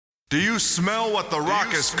Do you smell what the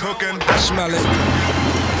Rock is cooking? I smell it.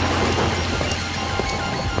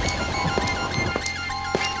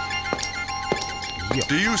 Yeah.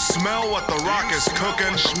 Do you smell what the Rock is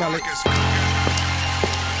cooking? Smell it.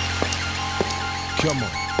 Come on.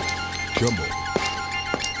 Come on.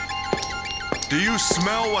 Do you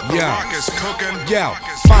smell what the Rock is cooking? Yeah,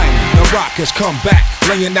 finally, the Rock has come back,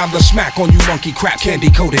 laying down the smack on you monkey crap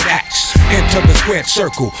candy-coated acts. Enter the squared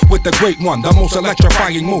circle with the great one, the most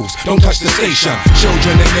electrifying moves. Don't touch the station.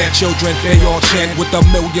 Children and their children, they all chant with the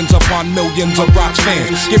millions upon millions of Rock's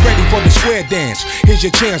fans. Get ready for the square dance. Here's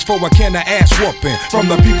your chance for a can of ass whooping from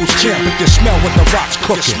the people's champ. If you smell what the Rock's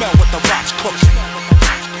cooking, smell what the Rock's cooking.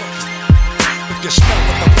 If you smell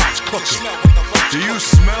what the Rock's cooking. Do you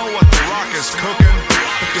smell what the Rock is cooking?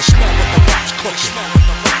 If you smell what the Rock's cooking.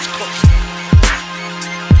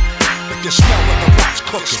 If you smell what the Rock's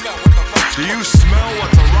cooking. Do you smell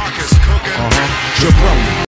what the Rock is cooking? Jabroni.